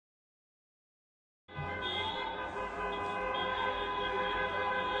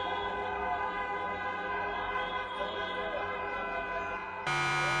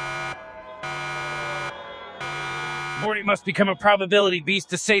Morty must become a probability beast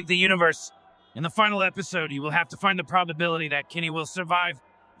to save the universe. In the final episode, you will have to find the probability that Kenny will survive.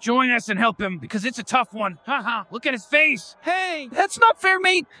 Join us and help him, because it's a tough one. Haha, look at his face. Hey, that's not fair,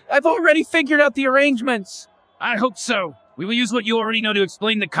 mate. I've already figured out the arrangements. I hope so. We will use what you already know to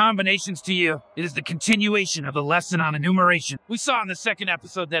explain the combinations to you. It is the continuation of the lesson on enumeration. We saw in the second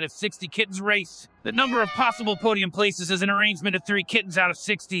episode that if 60 kittens race, the number of possible podium places is an arrangement of 3 kittens out of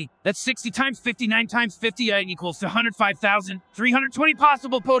 60. That's 60 times 59 times 50 equals to 105,320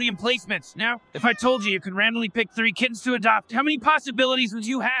 possible podium placements. Now, if I told you could randomly pick 3 kittens to adopt, how many possibilities would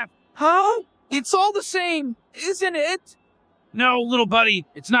you have? Huh? It's all the same, isn't it? No, little buddy,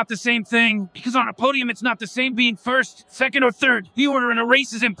 it's not the same thing. Because on a podium, it's not the same being first, second, or third. The order in a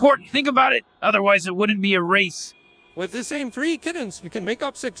race is important. Think about it. Otherwise, it wouldn't be a race. With the same 3 kittens, you can make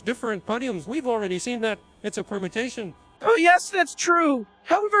up 6 different podiums. We've already seen that. It's a permutation. Oh yes, that's true.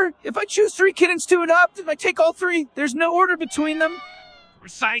 However, if I choose 3 kittens to adopt and I take all 3, there's no order between them.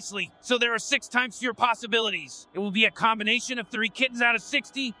 Precisely. So there are 6 times fewer possibilities. It will be a combination of 3 kittens out of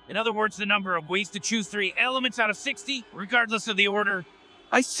 60. In other words, the number of ways to choose 3 elements out of 60, regardless of the order.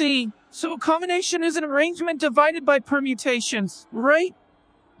 I see. So a combination is an arrangement divided by permutations, right?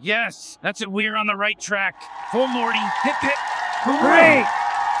 Yes, that's it. We're on the right track. For Morty, hip hip, Hooray!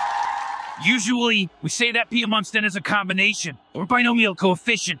 Usually, we say that P amongst n is a combination, or binomial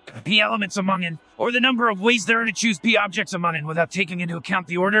coefficient, P elements among n, or the number of ways there are to choose P objects among n without taking into account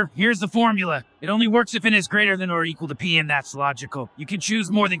the order. Here's the formula. It only works if n is greater than or equal to P, and that's logical. You can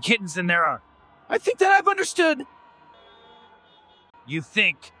choose more than kittens than there are. I think that I've understood. You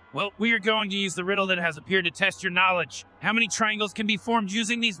think? Well, we are going to use the riddle that has appeared to test your knowledge. How many triangles can be formed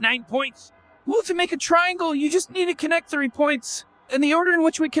using these 9 points? Well, to make a triangle, you just need to connect 3 points. And the order in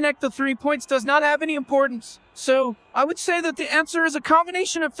which we connect the 3 points does not have any importance. So, I would say that the answer is a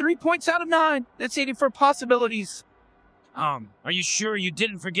combination of 3 points out of 9. That's 84 possibilities. Are you sure you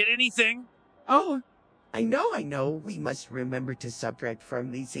didn't forget anything? Oh, I know. We must remember to subtract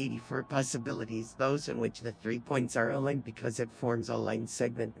from these 84 possibilities those in which the 3 points are aligned because it forms a line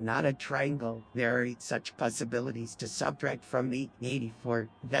segment, not a triangle. There are 8 such possibilities to subtract from the 84.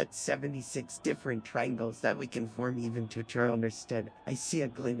 That's 76 different triangles that we can form even to understand. I see a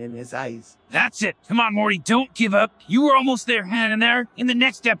glint in his eyes. That's it. Come on, Morty, don't give up. You were almost there, and there. In the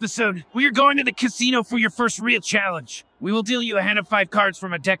next episode, we are going to the casino for your first real challenge. We will deal you a hand of 5 cards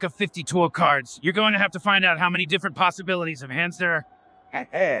from a deck of 50 tool cards. You're going to have to find out how many different possibilities of hands there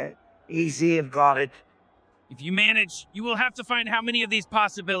are. Easy, I've got it. If you manage, you will have to find how many of these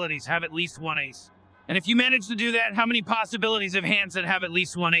possibilities have at least 1 ace. And if you manage to do that, how many possibilities of hands that have at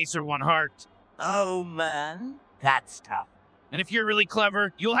least 1 ace or 1 heart. Oh man, that's tough. And if you're really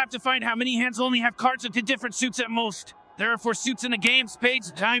clever, you'll have to find how many hands only have cards of 2 different suits at most. There are 4 suits in the game: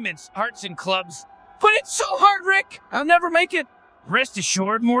 spades, diamonds, hearts, and clubs. but it's so hard, Rick. I'll never make it. Rest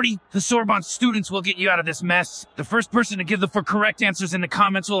assured, Morty, the Sorbonne students will get you out of this mess. The first person to give the 4 correct answers in the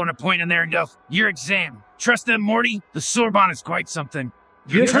comments will earn a point in your exam. Trust them, Morty. The Sorbonne is quite something.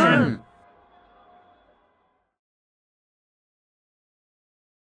 Your turn.